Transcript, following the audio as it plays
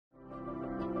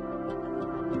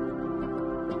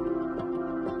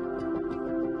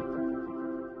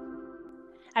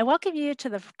I welcome you to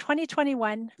the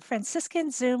 2021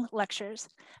 Franciscan Zoom Lectures,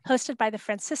 hosted by the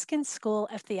Franciscan School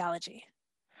of Theology.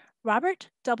 Robert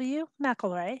W.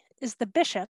 McElroy is the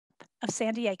Bishop of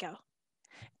San Diego.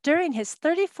 During his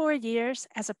 34 years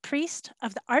as a priest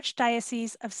of the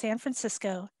Archdiocese of San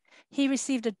Francisco, he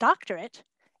received a doctorate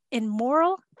in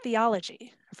moral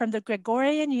theology from the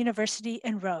Gregorian University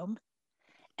in Rome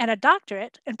and a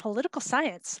doctorate in political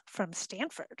science from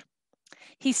Stanford.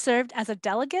 He served as a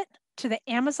delegate to the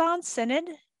Amazon Synod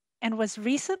and was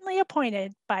recently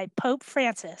appointed by Pope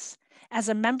Francis as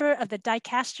a member of the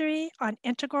Dicastery on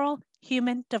Integral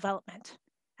Human Development.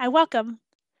 I welcome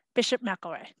Bishop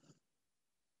McElroy.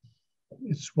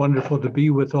 It's wonderful to be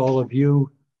with all of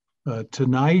you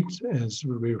tonight as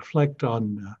we reflect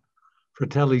on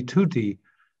Fratelli Tutti.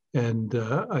 And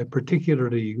I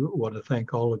particularly want to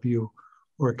thank all of you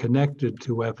who are connected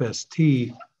to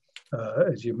FST.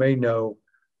 As you may know,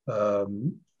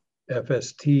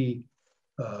 FST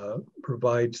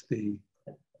provides the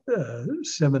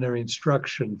seminary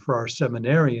instruction for our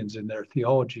seminarians in their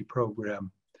theology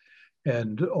program,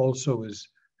 and also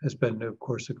has been, of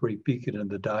course, a great beacon in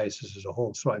the diocese as a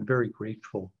whole. So I'm very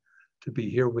grateful to be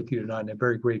here with you tonight. I'm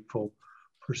very grateful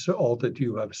for all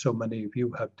that so many of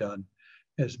you have done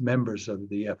as members of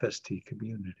the FST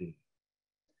community.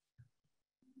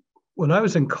 When I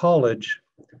was in college,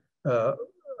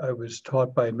 I was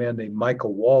taught by a man named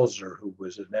Michael Walzer, who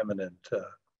was an eminent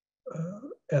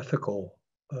ethical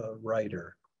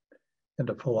writer and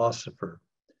a philosopher.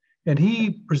 And he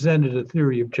presented a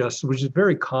theory of justice, which is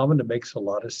very common and makes a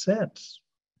lot of sense.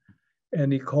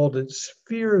 And he called it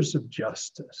spheres of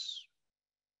justice.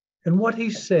 And what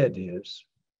he said is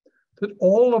that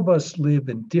all of us live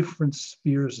in different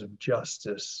spheres of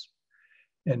justice,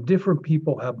 and different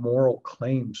people have moral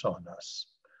claims on us,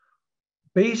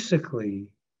 basically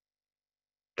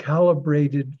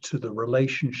calibrated to the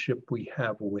relationship we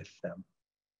have with them.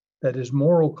 That is,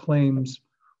 moral claims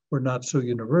were not so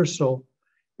universal.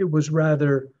 It was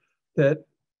rather that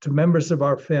to members of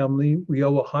our family, we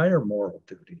owe a higher moral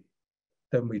duty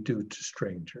than we do to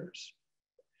strangers.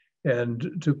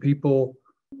 And to people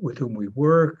with whom we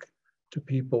work, to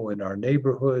people in our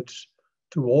neighborhoods,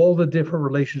 to all the different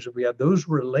relationships we have, those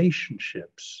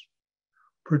relationships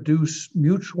produce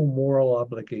mutual moral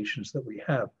obligations that we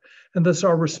have. And thus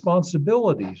our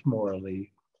responsibilities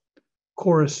morally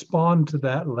correspond to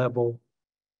that level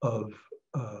of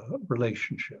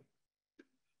relationship.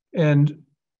 And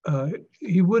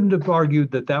he wouldn't have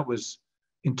argued that that was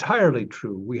entirely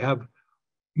true. We have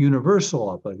universal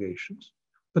obligations,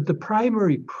 but the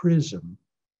primary prism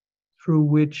through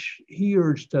which he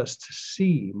urged us to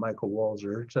see, Michael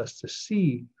Walzer urged us to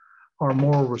see our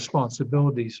moral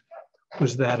responsibilities,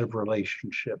 was that of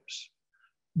relationships.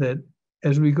 That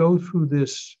as we go through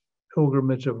this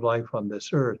pilgrimage of life on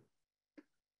this earth,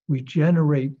 we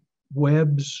generate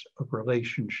webs of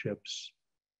relationships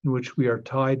in which we are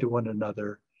tied to one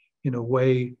another in a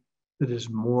way that is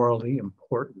morally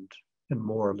important and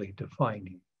morally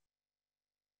defining.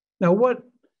 Now, what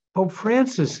Pope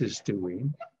Francis is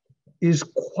doing is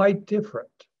quite different.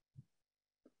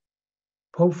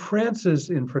 Pope Francis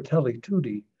in Fratelli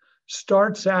Tutti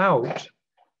starts out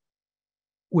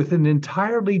with an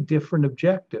entirely different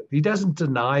objective. He doesn't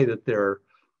deny that there are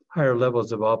higher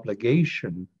levels of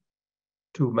obligation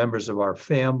to members of our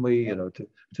family,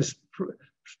 to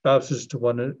spouses, to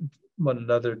one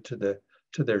another, to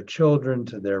their children,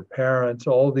 to their parents,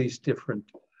 all these different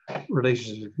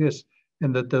relationships exist,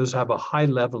 and that those have a high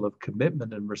level of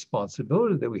commitment and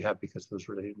responsibility that we have because of those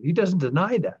relationships. He doesn't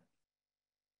deny that.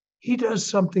 He does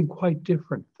something quite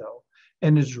different, though,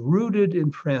 and is rooted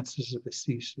in Francis of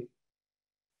Assisi.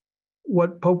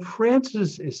 What Pope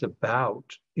Francis is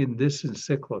about in this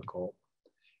encyclical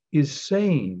is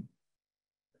saying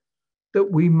that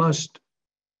we must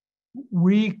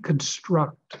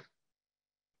reconstruct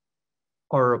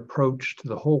our approach to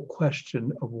the whole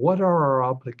question of what are our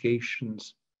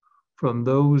obligations from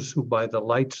those who, by the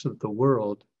lights of the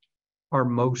world, are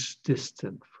most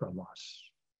distant from us.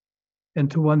 And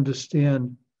to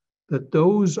understand that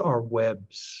those are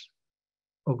webs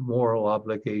of moral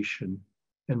obligation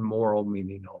and moral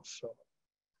meaning also.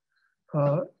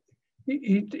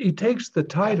 He takes the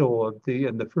title of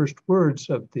and the first words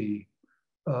of the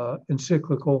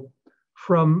encyclical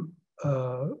from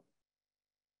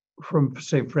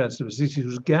St. Francis of Assisi,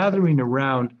 who's gathering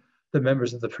around the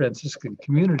members of the Franciscan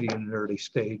community in an early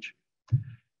stage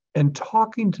and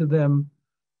talking to them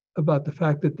about the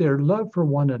fact that their love for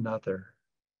one another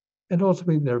and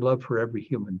ultimately their love for every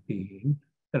human being,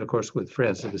 and of course with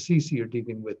Francis of Assisi, you're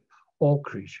dealing with all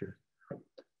creature,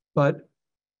 but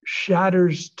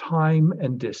shatters time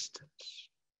and distance.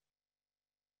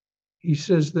 he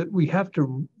says that we have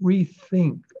to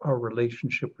rethink our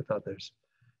relationship with others,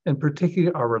 and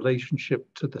particularly our relationship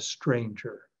to the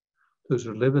stranger, those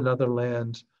who live in other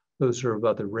lands, those who are of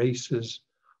other races,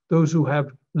 those who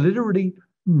have literally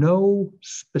no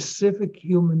specific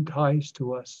human ties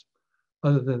to us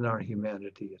other than our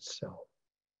humanity itself.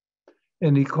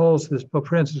 And he calls this, Pope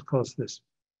Francis calls this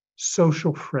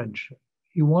social friendship.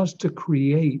 He wants to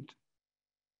create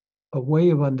a way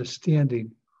of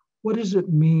understanding what does it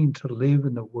mean to live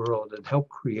in the world and help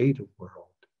create a world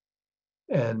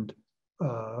and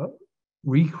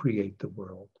recreate the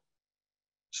world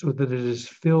so that it is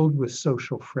filled with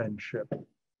social friendship.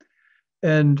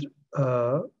 And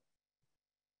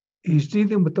he's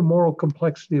dealing with the moral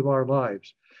complexity of our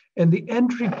lives. And the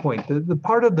entry point, the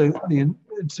part of the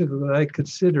encyclical that I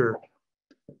consider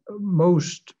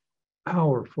most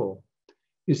powerful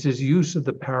is his use of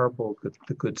the parable of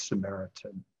the Good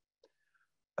Samaritan.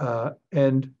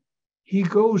 And he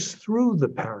goes through the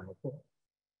parable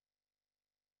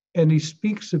and he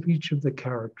speaks of each of the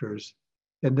characters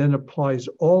and then applies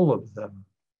all of them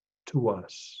to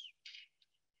us.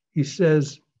 He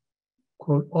says,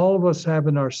 quote, all of us have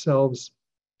in ourselves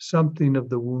something of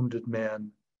the wounded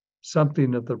man,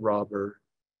 something of the robber,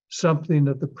 something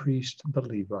of the priest and the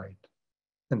Levite,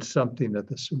 and something of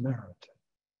the Samaritan.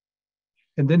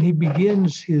 And then he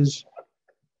begins his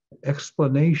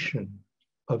explanation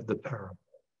of the parable.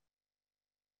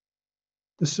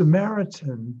 The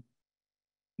Samaritan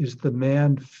is the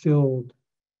man filled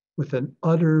with an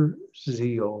utter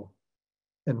zeal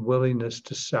and willingness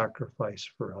to sacrifice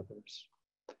for others.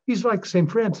 He's like St.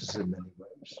 Francis in many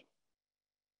ways.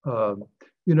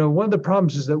 One of the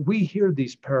problems is that we hear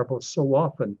these parables so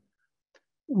often,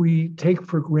 we take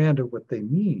for granted what they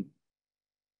mean.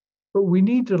 But we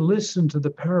need to listen to the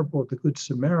parable of the Good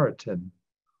Samaritan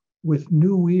with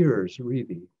new ears,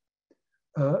 really.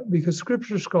 Because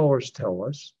scripture scholars tell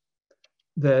us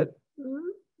that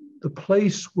the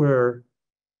place where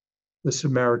the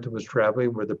Samaritan was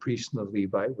traveling, where the priest and the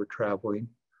Levite were traveling,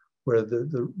 where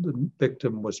the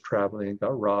victim was traveling and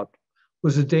got robbed,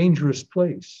 was a dangerous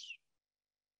place.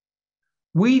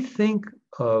 We think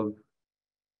of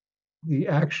the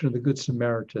action of the Good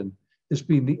Samaritan as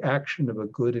being the action of a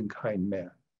good and kind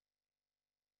man.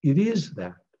 It is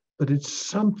that, but it's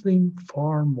something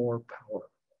far more powerful.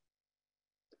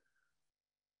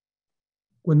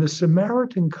 When the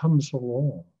Samaritan comes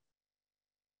along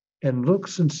and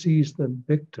looks and sees the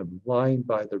victim lying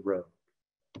by the road,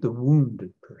 the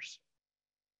wounded person,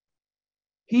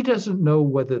 he doesn't know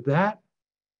whether that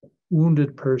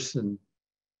wounded person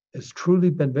has truly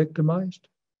been victimized,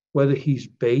 whether he's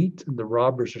bait and the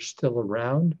robbers are still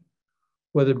around,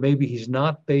 whether maybe he's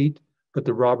not bait, but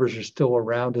the robbers are still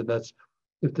around, and that's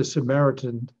if the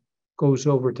Samaritan goes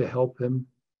over to help him,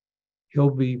 he'll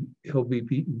be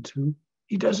beaten too.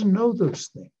 He doesn't know those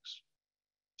things.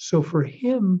 So for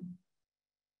him,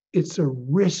 it's a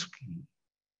risky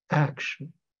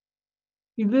action.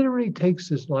 He literally takes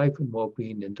his life and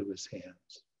well-being into his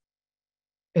hands.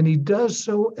 And he does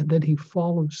so, and then he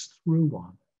follows through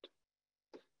on it.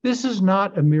 This is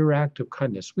not a mere act of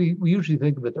kindness. We usually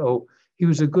think of it, he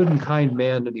was a good and kind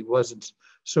man, and he wasn't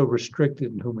so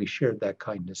restricted in whom he shared that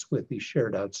kindness with. He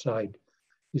shared outside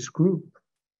his group,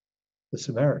 the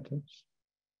Samaritans.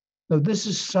 No, this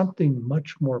is something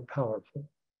much more powerful.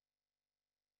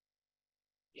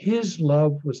 His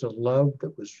love was a love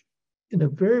that was, in a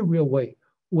very real way,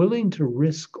 willing to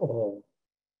risk all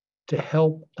to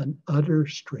help an utter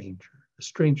stranger, a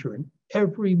stranger in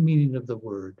every meaning of the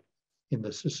word in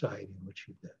the society in which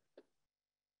he lived.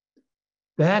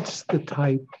 That's the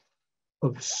type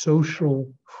of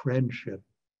social friendship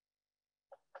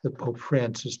that Pope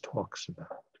Francis talks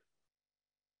about.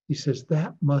 He says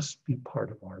that must be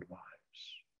part of our lives.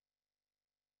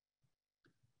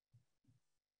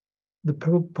 The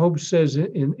Pope says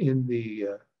in the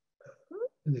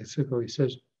encyclical, he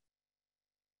says,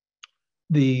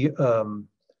 the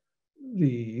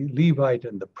Levite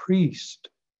and the priest,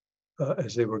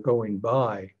 as they were going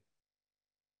by,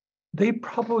 they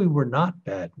probably were not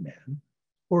bad men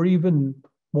or even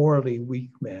morally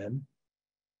weak men,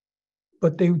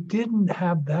 but they didn't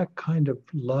have that kind of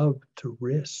love to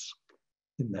risk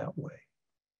in that way.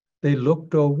 They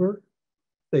looked over,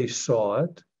 they saw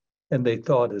it, and they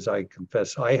thought, as I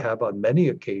confess I have on many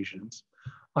occasions,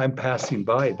 I'm passing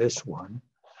by this one,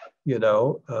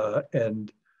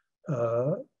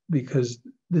 because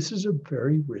this is a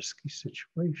very risky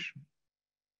situation.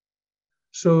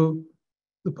 So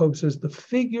the Pope says the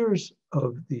figures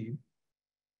of the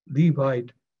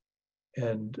Levite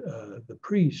and the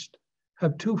priest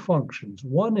have two functions.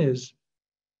 One is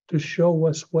to show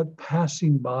us what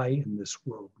passing by in this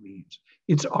world means.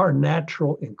 It's our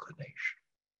natural inclination.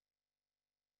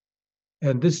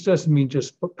 And this doesn't mean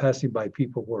just passing by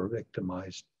people who are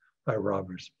victimized by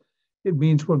robbers. It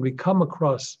means when we come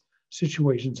across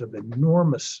situations of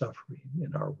enormous suffering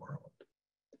in our world,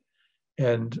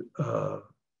 and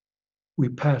we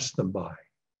pass them by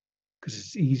because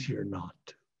it's easier not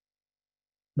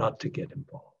to get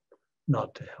involved,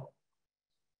 not to help.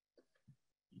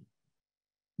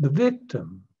 The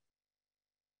victim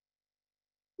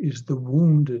is the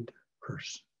wounded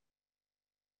person,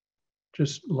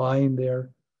 just lying there.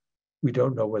 We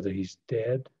don't know whether he's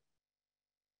dead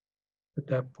at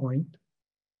that point,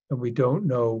 and we don't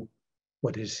know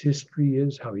what his history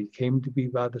is, how he came to be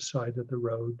by the side of the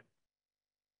road.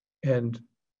 And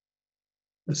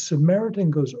the Samaritan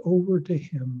goes over to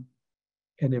him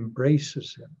and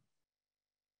embraces him.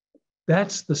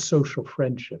 That's the social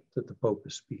friendship that the Pope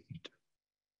is speaking to.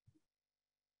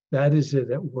 That is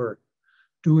it at work,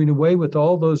 doing away with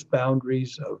all those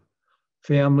boundaries of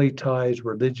family ties,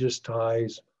 religious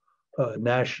ties,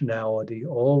 nationality,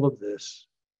 all of this,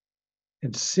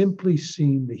 and simply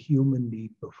seeing the human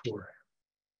need before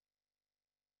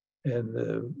him.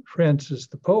 And Francis,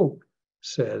 the Pope,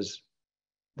 says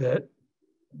that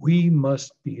we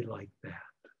must be like that.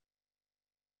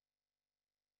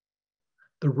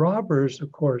 The robbers,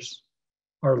 of course,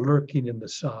 are lurking in the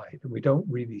side, and we don't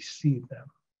really see them.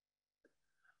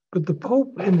 But the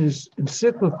Pope in his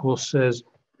encyclical says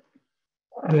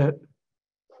that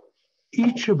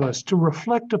each of us, to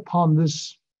reflect upon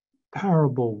this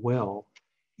parable well,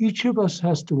 each of us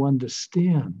has to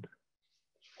understand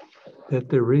that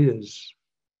there is,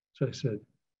 as I said,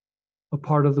 a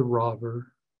part of the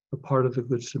robber, a part of the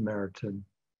Good Samaritan,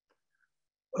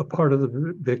 a part of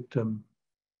the victim,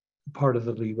 a part of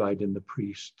the Levite and the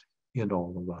priest in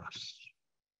all of us.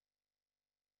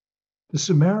 The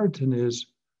Samaritan is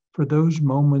for those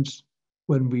moments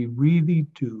when we really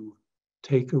do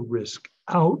take a risk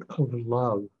out of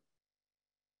love,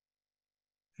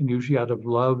 and usually out of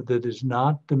love that is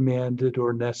not demanded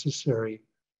or necessary,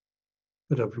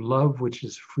 but of love which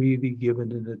is freely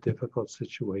given in a difficult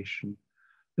situation.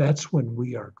 That's when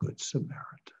we are Good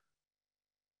Samaritan.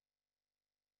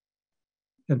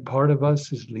 And part of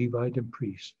us is Levite and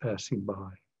priest passing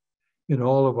by. In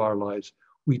all of our lives,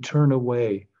 we turn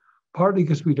away, partly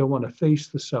because we don't want to face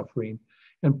the suffering,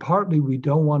 and partly we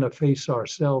don't want to face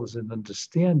ourselves in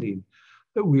understanding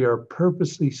that we are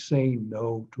purposely saying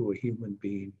no to a human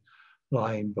being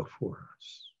lying before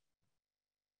us.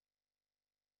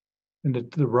 And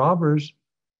that the robbers,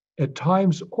 at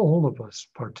times all of us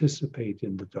participate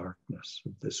in the darkness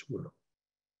of this world.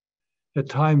 At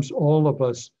times all of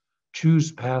us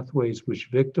choose pathways which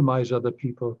victimize other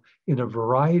people in a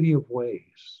variety of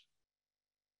ways.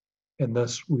 And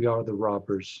thus we are the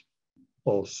robbers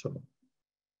also.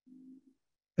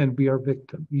 And we are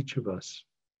victim. Each of us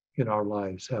in our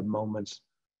lives have moments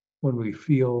when we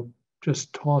feel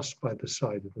just tossed by the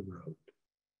side of the road,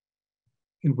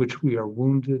 in which we are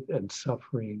wounded and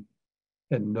suffering,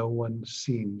 and no one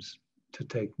seems to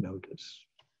take notice.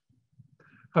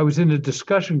 I was in a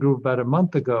discussion group about a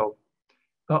month ago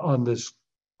on this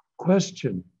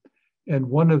question, and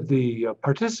one of the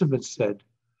participants said,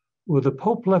 well, the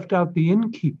Pope left out the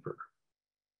innkeeper.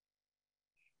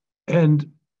 And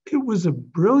it was a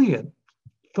brilliant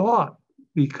thought,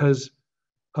 because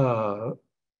the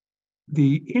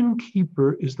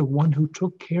innkeeper is the one who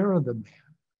took care of the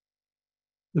man,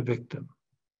 the victim,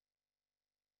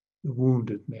 the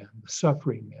wounded man, the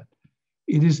suffering man.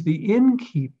 It is the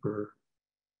innkeeper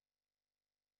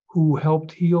who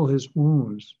helped heal his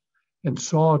wounds and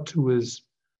saw to his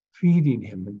feeding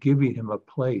him and giving him a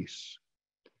place.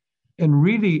 And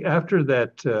really, after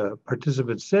that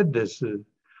participant said this,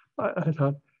 I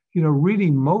thought,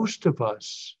 really most of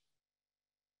us,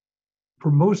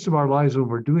 for most of our lives when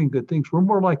we're doing good things, we're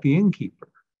more like the innkeeper.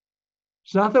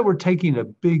 It's not that we're taking a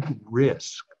big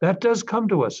risk. That does come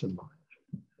to us in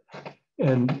life.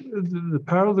 And the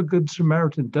parable of the Good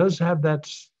Samaritan does have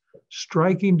that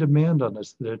striking demand on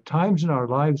us that at times in our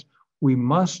lives, we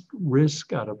must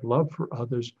risk out of love for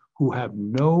others who have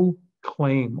no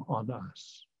claim on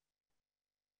us.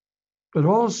 But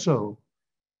also,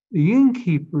 the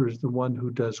innkeeper is the one who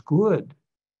does good,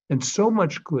 and so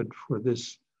much good for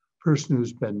this person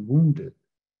who's been wounded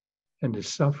and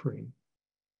is suffering.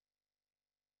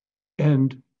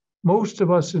 And most of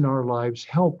us in our lives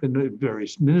help in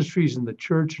various ministries in the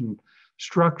church and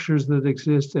structures that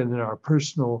exist, and in our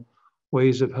personal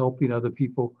ways of helping other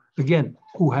people, again,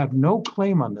 who have no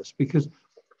claim on this, because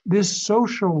this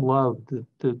social love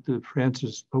that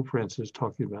Pope Francis is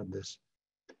talking about this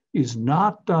is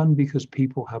not done because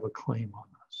people have a claim on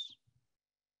us.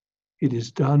 It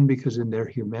is done because in their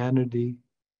humanity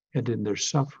and in their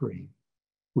suffering,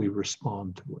 we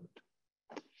respond to it.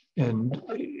 And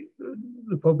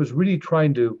the Pope is really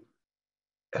trying to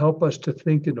help us to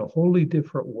think in a wholly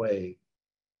different way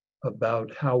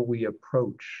about how we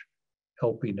approach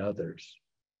helping others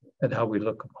and how we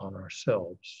look upon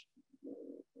ourselves.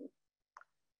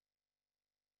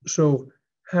 So,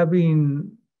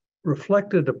 having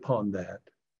reflected upon that,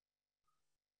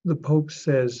 the Pope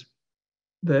says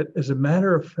that, as a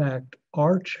matter of fact,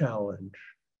 our challenge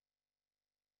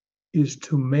is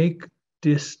to make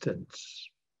distance,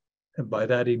 and by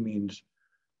that he means,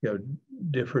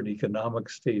 different economic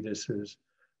statuses,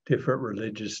 different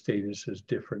religious statuses,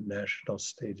 different national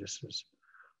statuses,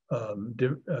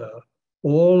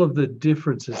 all of the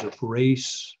differences of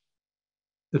race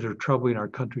that are troubling our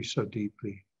country so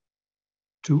deeply,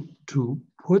 to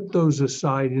put those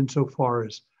aside insofar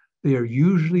as they are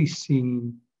usually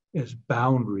seen as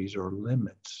boundaries or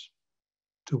limits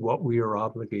to what we are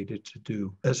obligated to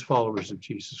do as followers of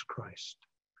Jesus Christ.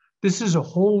 This is a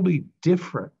wholly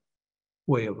different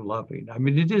way of loving. I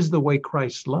mean, it is the way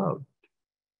Christ loved.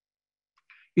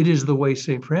 It is the way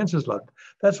St. Francis loved.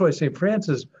 That's why St.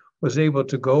 Francis was able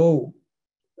to go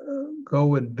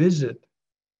and visit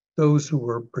those who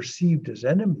were perceived as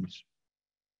enemies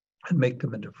and make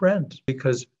them into friends,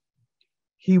 because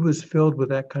he was filled with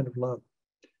that kind of love.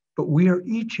 But we are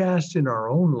each asked in our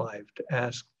own life to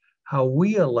ask how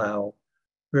we allow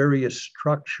various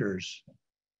structures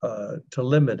to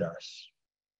limit us.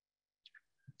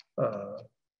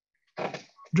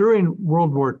 During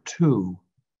World War II,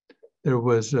 there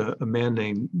was a man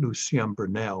named Lucien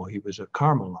Brunel. He was a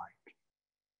Carmelite,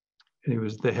 and he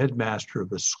was the headmaster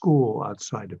of a school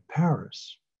outside of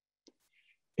Paris.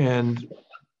 And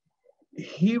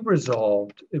he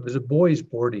resolved, it was a boys'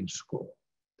 boarding school,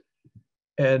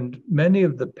 and many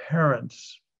of the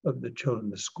parents of the children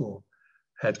in the school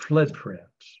had fled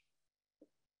France.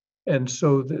 And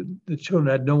so the children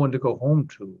had no one to go home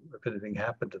to if anything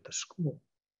happened at the school.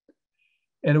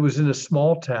 And it was in a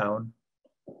small town,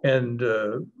 and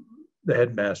the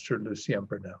headmaster, Lucien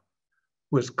Brunel,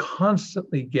 was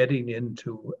constantly getting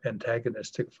into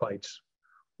antagonistic fights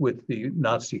with the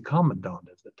Nazi commandant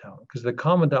of the town, because the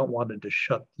commandant wanted to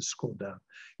shut the school down.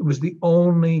 It was the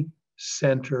only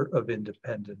center of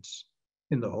independence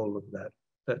in the whole of that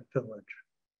village.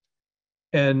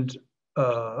 And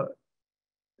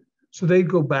so they'd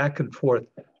go back and forth.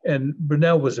 And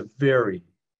Brunel was a very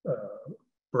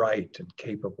bright and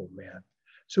capable man.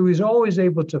 So he's always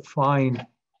able to find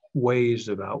ways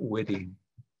of outwitting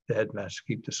the headmaster,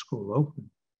 keep the school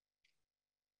open.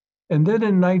 And then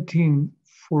in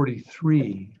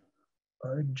 1943,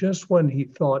 just when he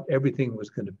thought everything was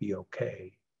going to be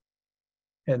okay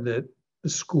and that the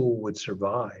school would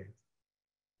survive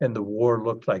and the war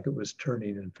looked like it was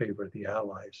turning in favor of the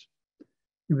Allies,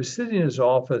 he was sitting in his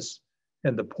office,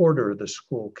 and the porter of the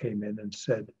school came in and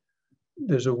said,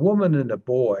 "There's a woman and a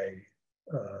boy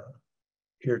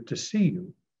here to see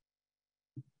you."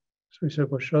 So he said,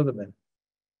 "Well, show them in."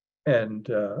 And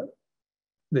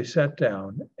they sat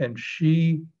down, and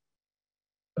she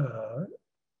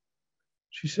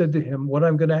said to him, "What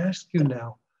I'm going to ask you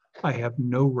now, I have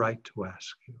no right to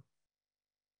ask you.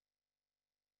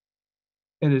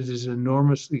 And it is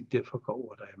enormously difficult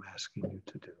what I am asking you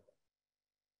to do."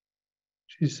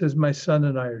 She says, "My son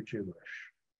and I are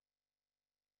Jewish.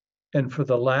 And for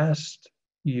the last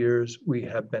years, we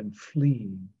have been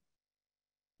fleeing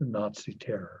the Nazi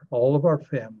terror. All of our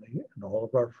family and all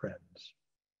of our friends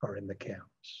are in the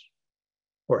camps,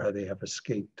 or they have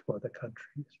escaped to other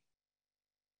countries.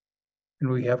 And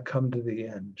we have come to the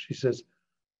end." She says,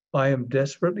 "I am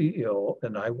desperately ill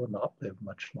and I will not live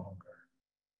much longer."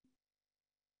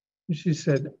 And she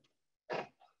said,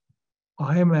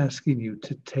 "I am asking you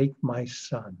to take my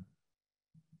son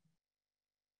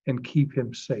and keep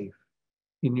him safe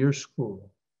in your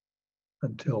school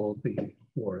until the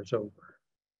war is over."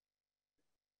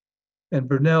 And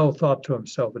Brunel thought to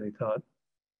himself, and he thought,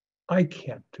 "I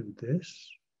can't do this."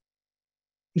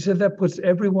 He said, "That puts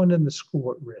everyone in the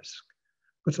school at risk,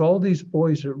 puts all these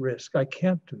boys at risk. I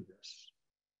can't do this.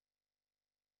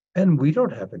 And we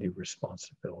don't have any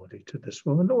responsibility to this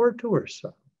woman or to her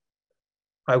son.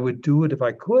 I would do it if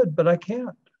I could, but I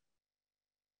can't."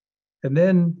 And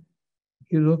then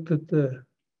he looked at the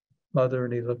mother,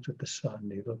 and he looked at the son,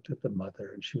 and he looked at the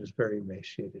mother, and she was very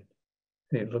emaciated.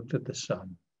 And he looked at the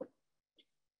son,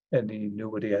 and he knew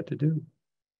what he had to do.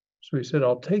 So he said,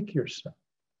 "I'll take your son,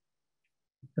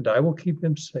 and I will keep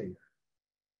him safe.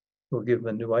 We'll give him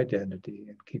a new identity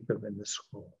and keep him in the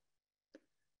school."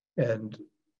 And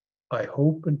I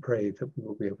hope and pray that we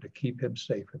will be able to keep him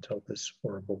safe until this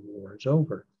horrible war is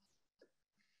over.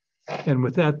 And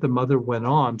with that, the mother went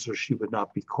on so she would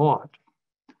not be caught.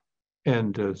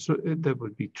 And so that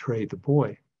would betray the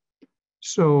boy.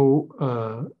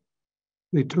 So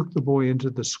they took the boy into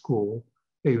the school.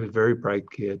 He was a very bright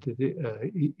kid.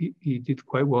 He did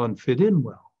quite well and fit in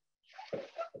well.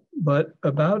 But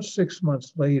about 6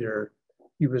 months later,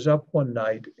 he was up one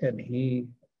night and he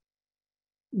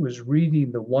was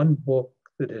reading the one book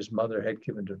that his mother had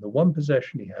given to him, the one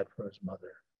possession he had from his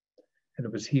mother. And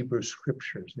it was Hebrew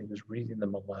scriptures, and he was reading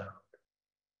them aloud.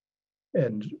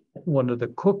 And one of the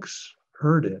cooks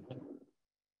heard it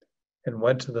and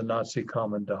went to the Nazi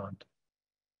commandant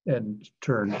and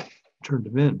turned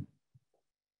him in.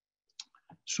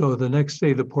 So the next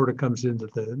day, the porter comes into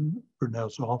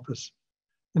Brunel's office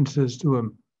and says to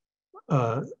him,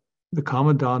 the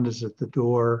commandant is at the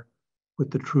door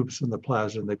with the troops in the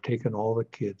plaza, and they've taken all the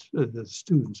kids, the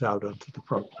students out onto the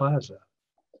front plaza.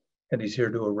 And he's here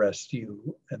to arrest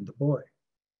you and the boy.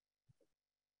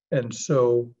 And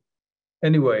so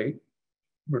anyway,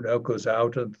 Brunel goes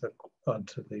out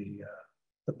onto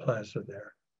the plaza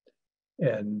there.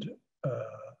 And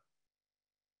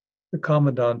the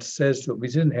commandant says to him,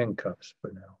 he's in handcuffs,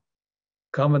 Brunel.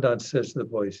 Commandant says to the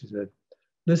boys, he said,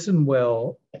 listen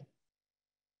well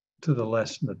to the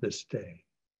lesson of this day.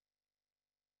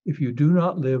 If you do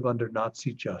not live under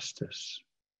Nazi justice,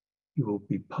 you will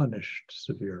be punished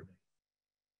severely.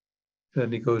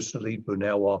 Then he goes to lead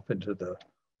Brunel off into the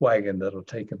wagon that'll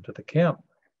take him to the camp,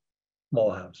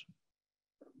 Mulhausen.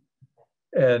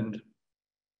 And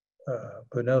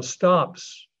Brunel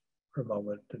stops for a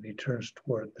moment and he turns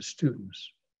toward the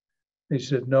students. He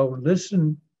said, no,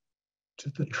 listen to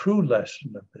the true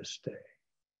lesson of this day.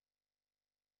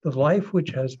 The life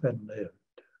which has been lived,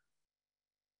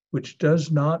 which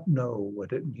does not know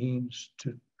what it means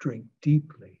to drink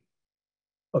deeply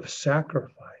of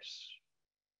sacrifice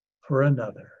for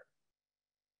another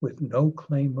with no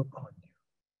claim upon you.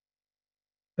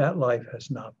 That life has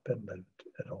not been lived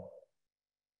at all.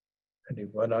 And he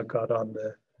got on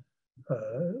the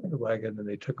wagon and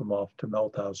they took him off to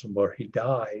Mulhausen, where he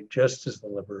died just as the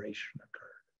liberation occurred.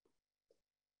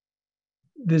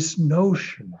 This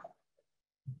notion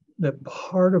that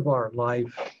part of our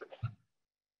life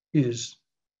is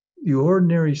the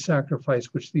ordinary sacrifice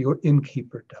which the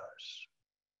innkeeper does.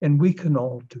 And we can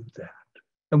all do that.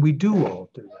 And we do all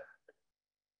do that.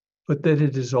 But that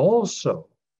it is also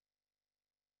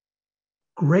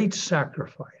great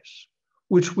sacrifice,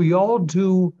 which we all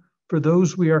do for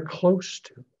those we are close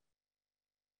to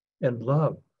and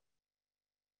love.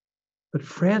 But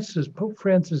Pope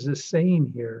Francis is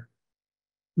saying here,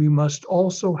 we must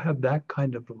also have that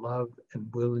kind of love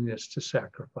and willingness to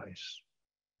sacrifice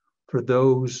for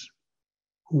those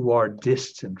who are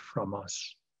distant from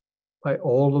us by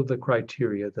all of the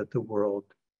criteria that the world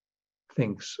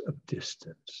thinks of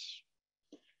distance.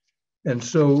 And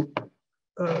so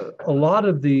a lot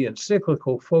of the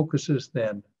encyclical focuses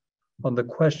then on the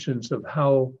questions of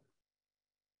how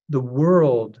the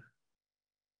world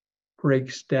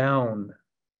breaks down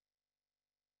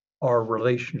our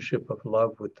relationship of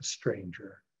love with the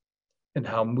stranger and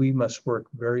how we must work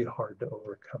very hard to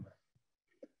overcome it.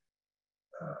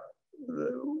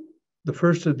 The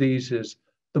first of these is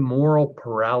the moral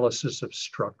paralysis of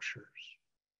structures.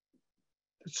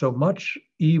 So much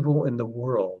evil in the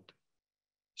world,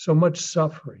 so much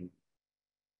suffering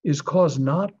is caused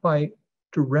not by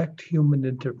direct human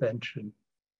intervention,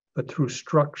 but through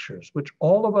structures, which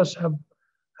all of us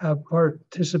have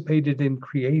participated in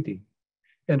creating.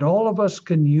 And all of us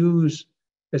can use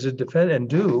as a defense and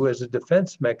do as a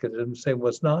defense mechanism, saying, well,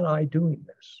 it's not I doing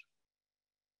this.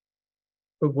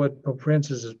 But what Pope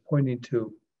Francis is pointing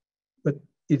to, but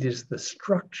it is the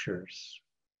structures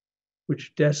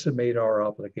which decimate our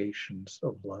obligations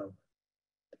of love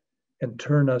and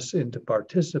turn us into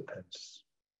participants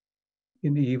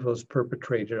in evils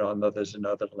perpetrated on others in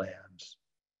other lands,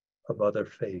 of other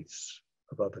faiths,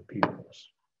 of other peoples.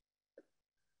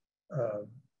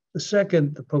 The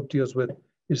second the Pope deals with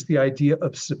is the idea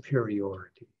of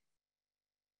superiority.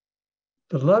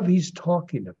 The love he's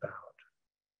talking about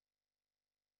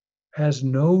has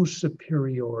no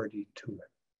superiority to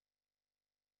it.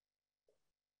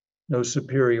 No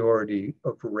superiority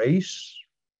of race,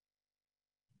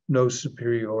 no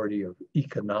superiority of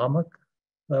economic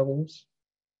levels,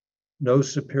 no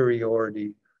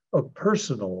superiority of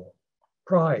personal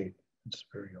pride and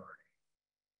superiority.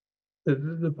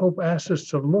 The Pope asks us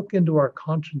to look into our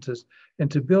consciences and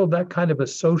to build that kind of a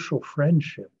social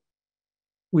friendship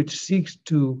which seeks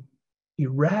to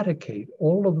eradicate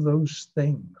all of those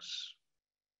things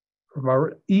from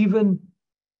our, even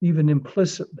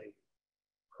implicitly,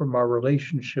 from our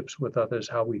relationships with others,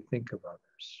 how we think of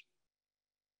others.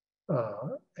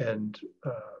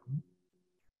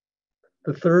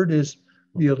 The third is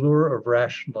the allure of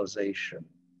rationalization.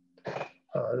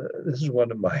 This is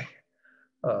one of my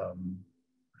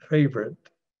favorite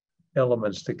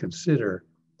elements to consider,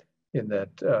 in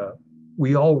that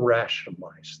we all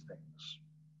rationalize things.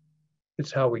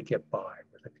 It's how we get by.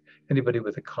 Anybody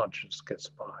with a conscience gets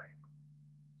by.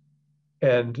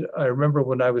 And I remember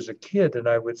when I was a kid and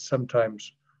I would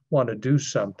sometimes want to do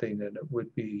something, and it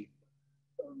would be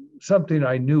something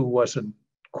I knew wasn't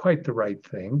quite the right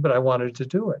thing, but I wanted to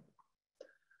do it.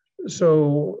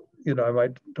 So, I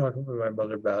might talk with my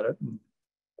mother about it.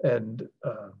 And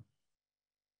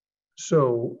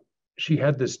so she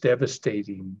had this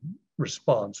devastating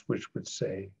response, which would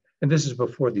say, and this is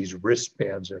before these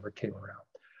wristbands ever came around,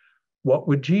 what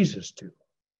would Jesus do?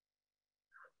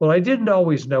 Well, I didn't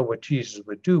always know what Jesus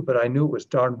would do, but I knew it was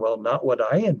darn well not what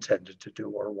I intended to do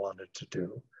or wanted to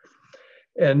do.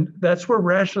 And that's where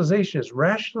rationalization is.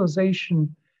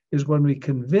 Rationalization is when we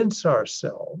convince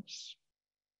ourselves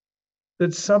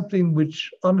that something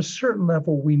which on a certain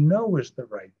level we know is the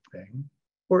right thing,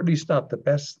 or at least not the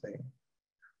best thing.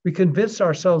 We convince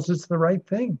ourselves it's the right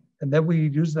thing, and then we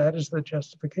use that as the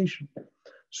justification.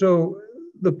 So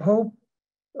the Pope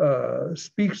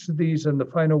speaks to these, and the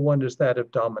final one is that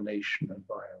of domination and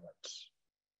violence.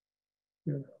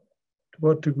 To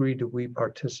what degree do we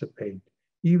participate,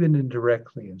 even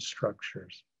indirectly, in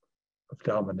structures of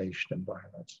domination and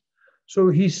violence? So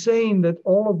he's saying that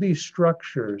all of these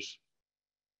structures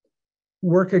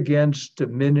work against,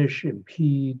 diminish,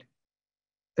 impede,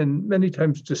 and many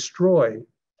times destroy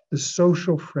the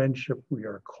social friendship we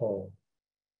are called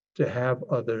to have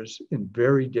others in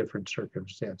very different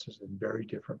circumstances, in very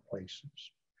different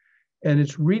places. And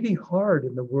it's really hard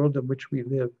in the world in which we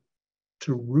live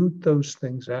to root those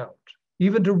things out,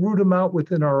 even to root them out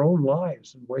within our own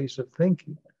lives and ways of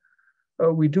thinking.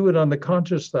 We do it on the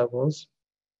conscious levels.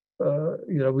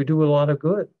 We do a lot of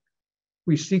good.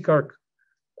 We seek our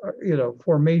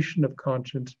formation of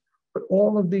conscience, but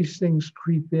all of these things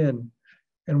creep in.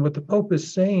 And what the Pope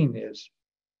is saying is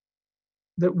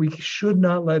that we should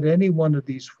not let any one of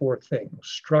these four things,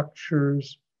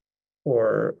 structures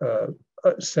or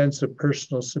a sense of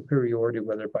personal superiority,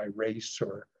 whether by race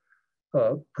or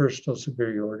personal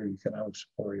superiority, economic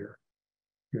superiority,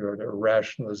 or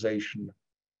rationalization,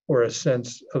 or a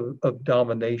sense of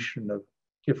domination of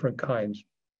different kinds,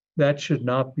 that should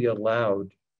not be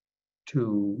allowed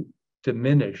to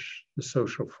diminish the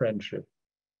social friendship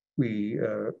we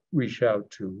reach out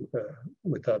to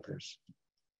with others.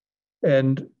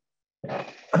 And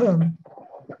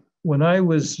when I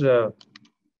was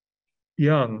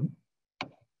young,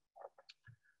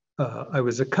 I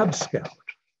was a Cub Scout.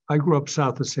 I grew up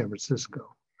south of San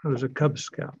Francisco. I was a Cub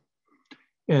Scout.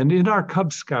 And in our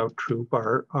Cub Scout troop,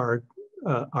 our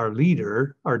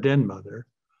leader, our den mother,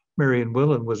 Marion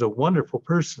Willen, was a wonderful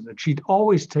person. And she'd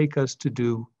always take us to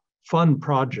do fun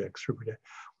projects every day.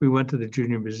 We went to the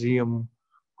Junior Museum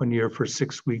one year for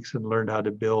 6 weeks and learned how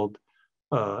to build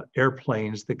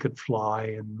airplanes that could fly,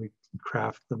 and we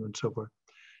craft them and so forth.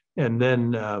 And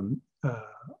then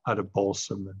out of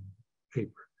balsam and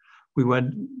paper. We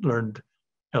learned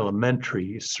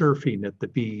elementary, surfing at the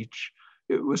beach.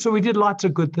 So we did lots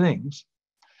of good things.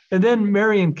 And then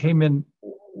Marion came in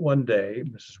one day,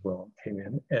 Mrs. Willen came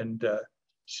in and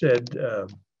said,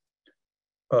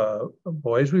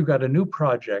 boys, we've got a new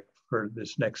project for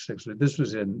this next 6 weeks. This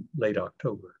was in late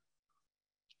October.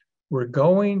 We're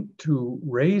going to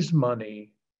raise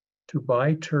money to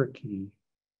buy turkey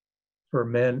for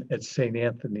men at St.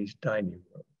 Anthony's Dining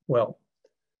Room. Well,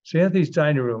 St. Anthony's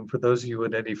Dining Room, for those of you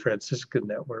in any Franciscan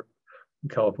network in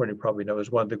California probably know,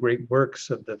 is one of the great works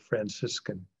of the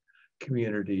Franciscan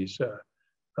communities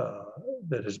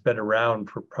that has been around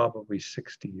for probably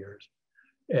 60 years.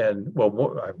 And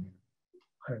well,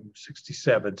 I'm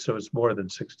 67, so it's more than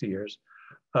 60 years.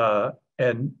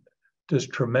 And does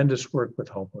tremendous work with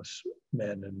homeless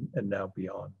men and now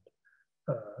beyond,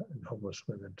 and homeless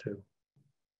women too.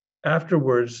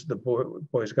 Afterwards, the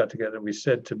boys got together and we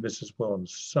said to Mrs.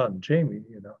 Willen's son, Jamie,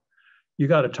 you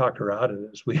got to talk her out of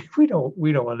this. We don't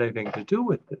want anything to do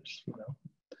with this,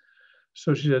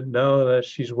 So she said, no, that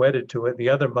she's wedded to it. The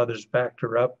other mothers backed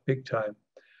her up big time.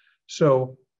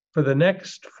 So for the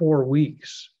next 4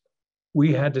 weeks,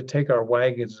 we had to take our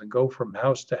wagons and go from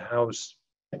house to house,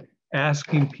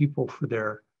 asking people for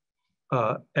their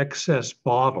excess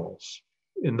bottles.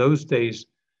 In those days,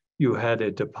 you had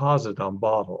a deposit on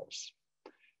bottles.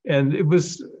 And it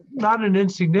was not an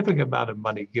insignificant amount of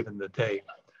money given the day.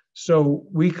 So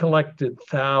we collected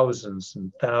thousands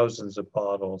and thousands of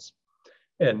bottles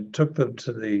and took them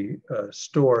to the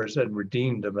stores and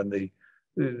redeemed them. And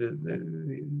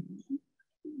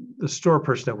the store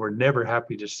personnel were never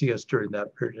happy to see us during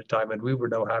that period of time, and we were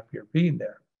no happier being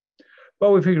there.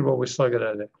 But we figured, well, we slug it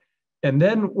out of it. And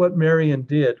then what Marion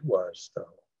did was,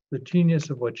 though, the genius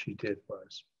of what she did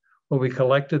was, when we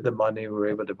collected the money, we were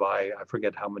able to buy, I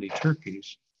forget how many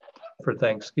turkeys for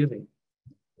Thanksgiving.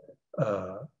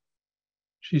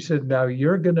 She said, now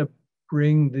you're going to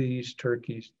bring these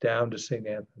turkeys down to St.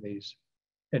 Anthony's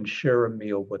and share a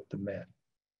meal with the men.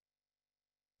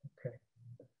 Okay.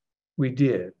 We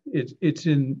did. It's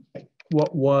in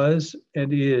what was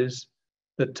and is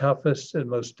the toughest and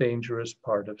most dangerous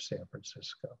part of San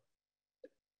Francisco.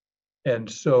 And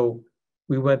so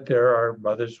we went there, our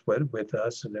mothers went with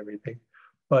us and everything,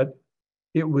 but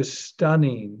it was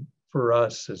stunning for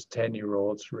us as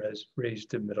 10-year-olds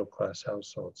raised in middle-class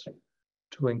households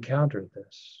to encounter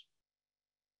this.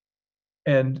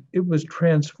 And it was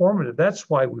transformative. That's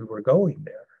why we were going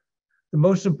there. The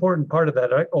most important part of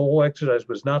that whole exercise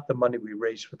was not the money we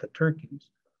raised for the turkeys.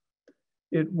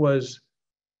 It was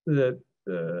that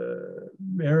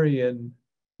Marion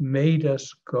made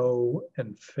us go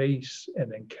and face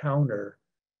and encounter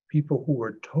people who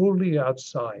were totally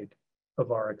outside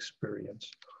of our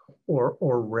experience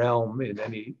or realm in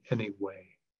any way.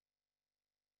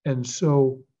 And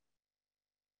so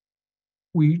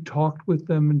we talked with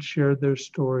them and shared their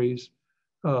stories,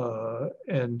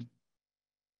 and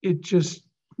it just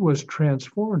was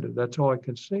transformative. That's all I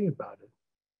can say about it.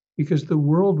 Because the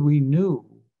world we knew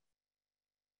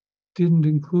didn't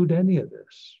include any of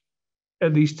this,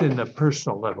 at least in a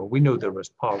personal level. We knew there was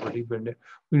poverty, but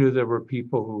we knew there were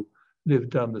people who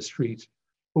lived on the streets,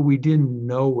 but we didn't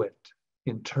know it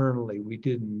internally. We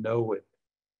didn't know it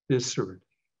viscerally.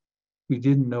 We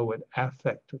didn't know it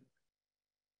affectively.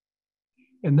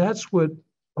 And that's what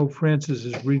Pope Francis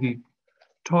is really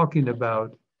talking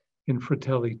about in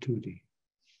Fratelli Tutti,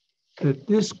 that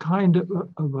this kind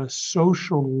of a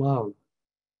social love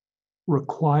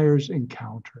requires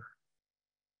encounter.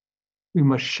 We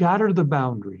must shatter the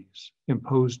boundaries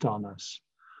imposed on us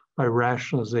by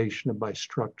rationalization and by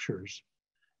structures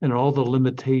and all the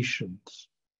limitations.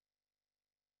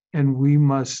 And we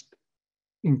must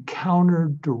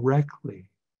encounter directly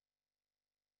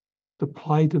the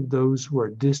plight of those who are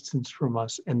distanced from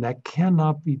us, and that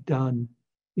cannot be done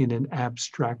in an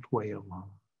abstract way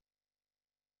alone.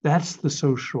 That's the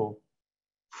social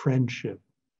friendship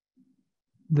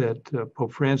that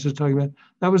Pope Francis is talking about.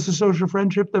 That was the social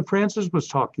friendship that Francis was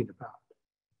talking about,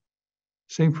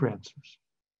 St. Francis.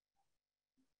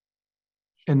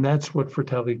 And that's what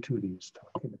Fratelli Tutti is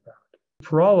talking about.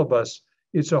 For all of us,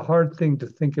 it's a hard thing to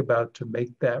think about, to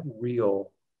make that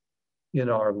real in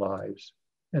our lives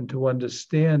and to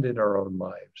understand in our own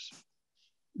lives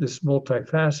this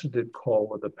multifaceted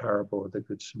call of the parable of the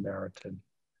Good Samaritan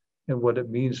and what it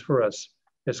means for us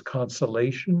as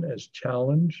consolation, as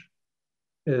challenge,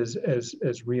 as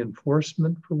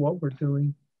reinforcement for what we're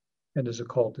doing, and as a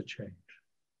call to change.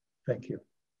 Thank you.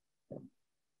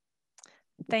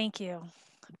 Thank you.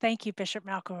 Thank you, Bishop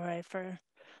McElroy,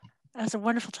 that was a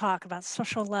wonderful talk about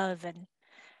social love and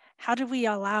how do we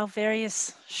allow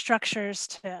various structures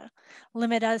to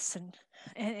limit us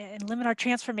and limit our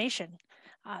transformation.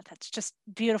 That's just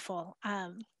beautiful.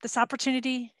 This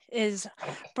opportunity is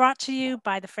brought to you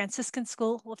by the Franciscan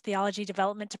School of Theology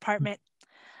Development Department.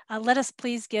 Let us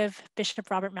please give Bishop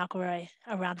Robert McElroy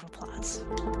a round of applause.